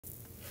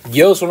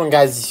Yo, what's going on,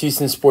 guys? It's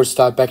Houston Sports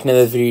Talk back in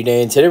another video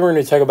today, and today we're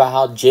going to talk about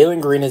how Jalen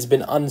Green has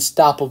been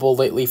unstoppable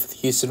lately for the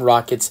Houston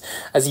Rockets,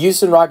 as the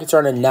Houston Rockets are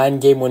on a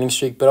 9-game winning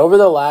streak. But over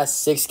the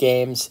last 6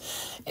 games,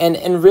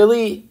 and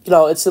really,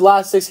 it's the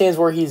last 6 games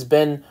where he's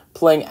been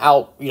playing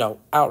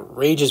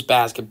outrageous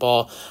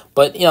basketball.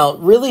 But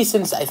really,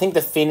 since I think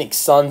the Phoenix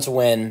Suns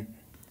win,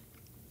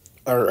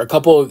 or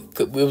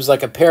it was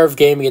like a pair of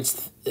games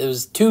against. It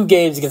was 2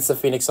 games against the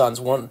Phoenix Suns.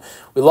 One,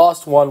 we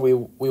lost one,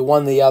 we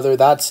won the other.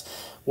 That's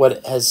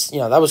what has,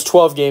 that was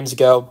 12 games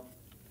ago,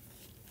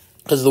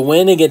 because the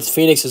win against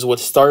Phoenix is what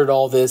started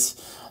all this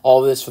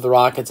for the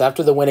Rockets.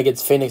 After the win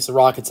against Phoenix, the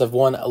Rockets have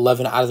won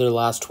 11 out of their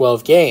last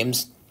 12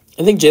 games.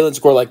 I think Jalen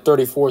scored like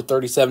 34,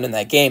 37 in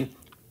that game,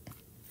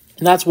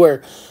 and that's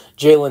where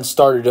Jalen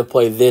started to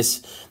play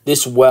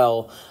this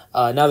well.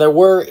 Now, there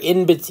were I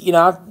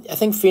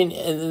think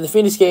in the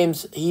Phoenix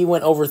games, he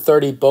went over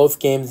 30 both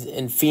games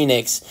in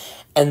Phoenix.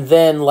 And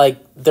then,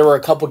 there were a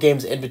couple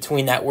games in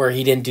between that where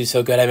he didn't do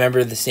so good. I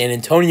remember the San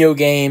Antonio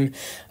game.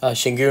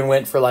 Sengun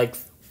went for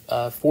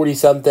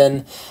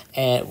 40-something,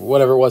 and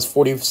whatever it was,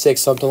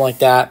 46, something like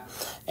that.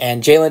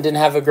 And Jalen didn't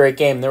have a great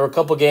game. There were a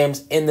couple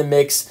games in the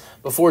mix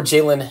before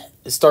Jalen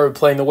started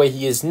playing the way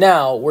he is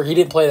now, where he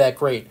didn't play that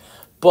great.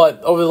 But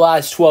over the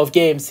last 12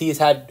 games, he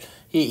had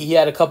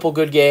a couple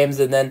good games,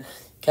 and then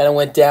kind of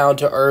went down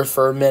to earth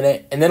for a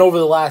minute. And then over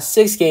the last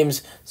 6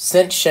 games,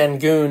 since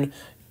Sengun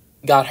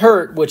got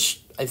hurt, which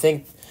I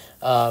think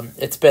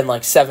it's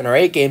been 7 or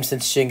 8 games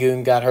since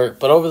Sengun got hurt.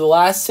 But over the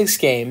last 6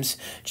 games,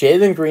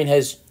 Jalen Green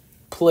has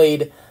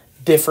played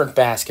different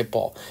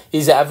basketball.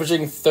 He's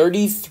averaging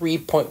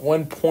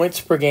 33.1 points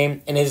per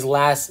game in his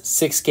last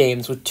 6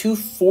 games with 2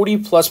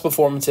 40-plus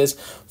performances,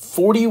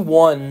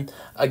 41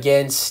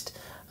 against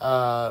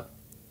it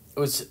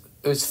was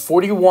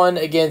 41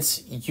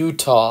 against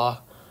Utah,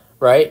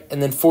 right?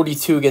 And then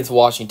 42 against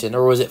Washington.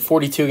 Or was it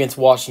 42 against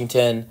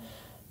Washington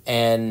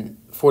and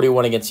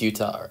 41 against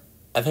Utah?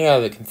 I think I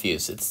have it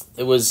confused.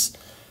 It was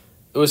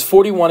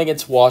 41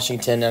 against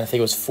Washington, and I think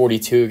it was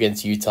 42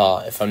 against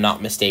Utah, if I'm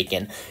not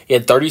mistaken. He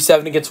had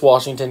 37 against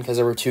Washington because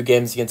there were 2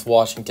 games against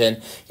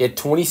Washington. He had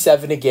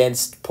 27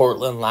 against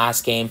Portland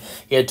last game.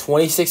 He had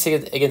 26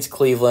 against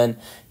Cleveland.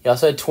 He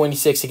also had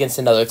 26 against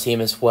another team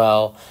as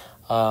well.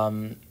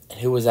 And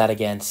who was that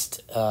against?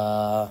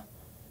 It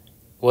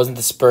wasn't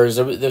the Spurs.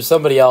 There's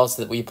somebody else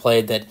that we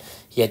played that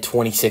he had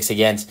 26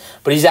 against.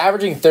 But he's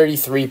averaging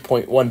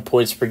 33.1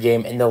 points per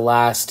game in the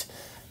last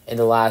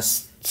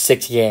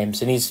 6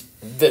 games. And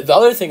the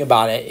other thing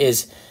about it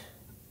is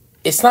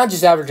it's not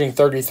just averaging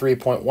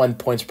 33.1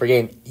 points per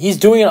game. He's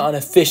doing it on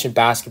efficient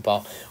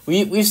basketball.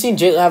 We've seen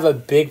Jalen have a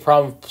big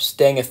problem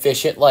staying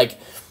efficient.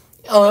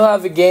 He'll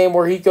have a game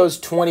where he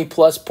goes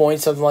 20-plus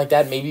points, something like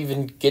that, maybe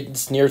even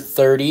gets near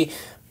 30,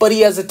 but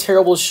he has a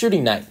terrible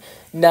shooting night.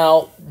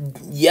 Now,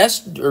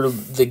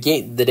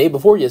 the day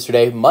before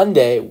yesterday,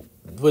 Monday,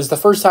 was the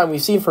first time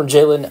we've seen from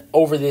Jalen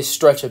over this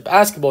stretch of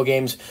basketball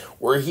games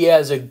where he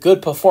has a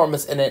good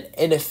performance in an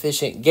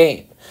inefficient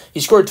game. He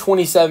scored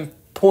 27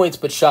 points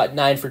but shot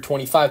 9 for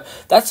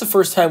 25. That's the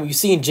first time we've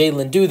seen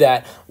Jalen do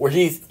that, where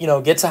he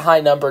gets a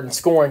high number in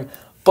scoring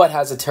but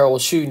has a terrible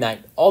shooting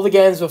night. All the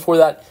games before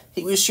that,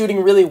 he was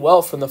shooting really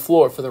well from the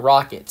floor for the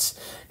Rockets.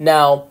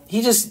 Now,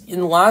 in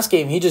the last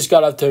game, he just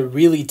got off to a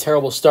really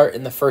terrible start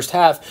in the first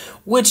half,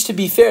 which, to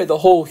be fair, the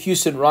whole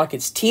Houston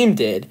Rockets team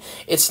did.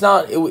 It's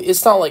not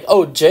like,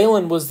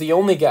 Jalen was the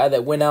only guy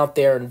that went out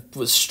there and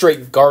was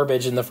straight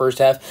garbage in the first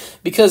half,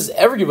 because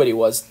everybody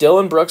was.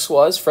 Dylan Brooks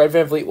was, Fred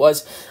VanVleet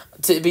was.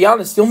 To be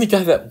honest, the only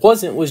guy that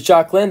wasn't was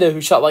Jock Landale, who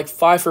shot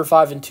 5 for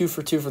 5 and 2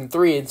 for 2 from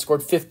 3 and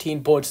scored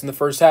 15 points in the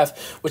first half,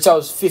 which that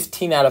was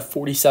 15 out of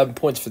 47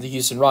 points for the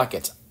Houston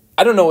Rockets.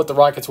 I don't know what the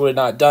Rockets would have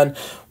not done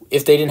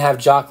if they didn't have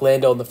Jock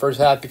Landale in the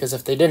first half, because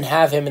if they didn't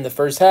have him in the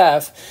first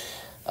half,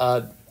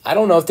 I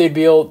don't know if they'd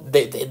be able.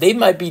 They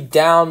might be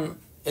down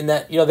in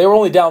that. They were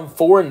only down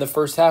 4 in the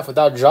first half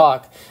without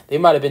Jock. They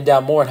might have been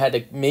down more and had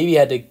to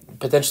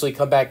potentially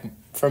come back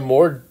from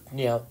more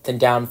than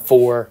down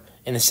 4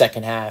 in the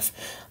second half.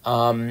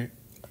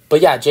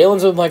 But yeah,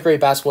 Jalen's been playing great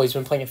basketball. He's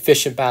been playing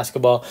efficient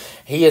basketball.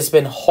 He has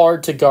been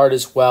hard to guard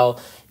as well.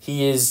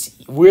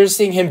 We're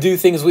seeing him do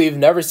things we've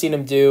never seen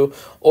him do,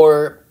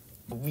 or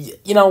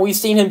we've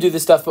seen him do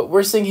this stuff, but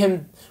we're seeing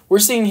him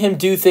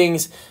do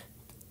things.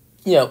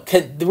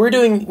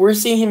 We're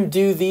seeing him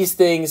do these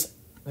things,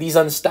 these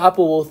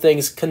unstoppable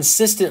things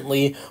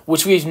consistently,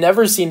 which we've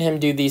never seen him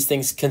do these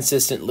things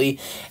consistently,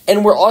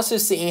 and we're also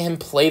seeing him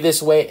play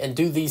this way and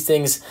do these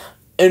things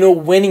in a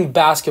winning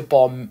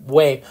basketball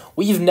way.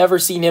 We've never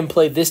seen him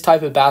play this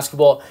type of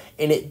basketball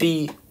and it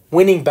be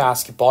winning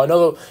basketball. I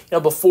know,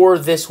 before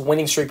this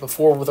winning streak,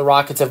 before the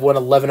Rockets have won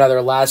 11 out of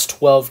their last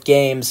 12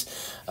 games,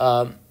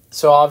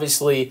 so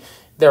obviously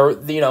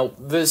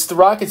the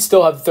Rockets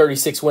still have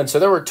 36 wins, so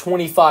there were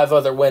 25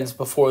 other wins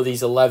before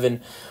these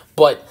 11,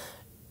 but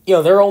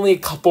there are only a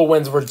couple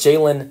wins where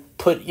Jalen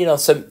put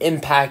some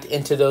impact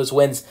into those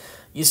wins.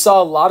 You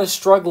saw a lot of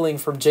struggling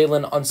from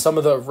Jalen on some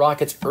of the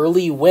Rockets'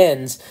 early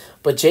wins,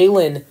 but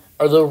Jalen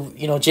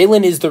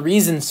Jalen is the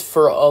reason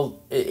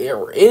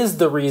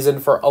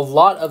for a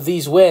lot of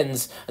these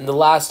wins, and the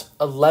last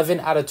 11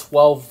 out of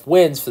 12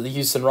 wins for the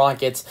Houston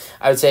Rockets.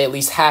 I would say at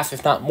least half,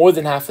 if not more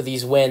than half of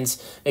these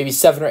wins, maybe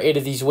 7 or 8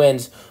 of these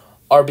wins,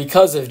 are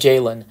because of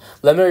Jalen.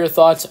 Let me know your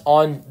thoughts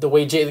on the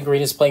way Jalen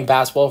Green is playing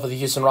basketball for the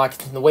Houston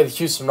Rockets and the way the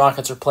Houston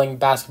Rockets are playing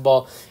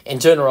basketball in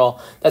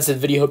general. That's the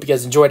video. Hope you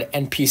guys enjoyed,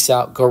 and peace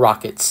out. Go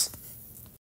Rockets.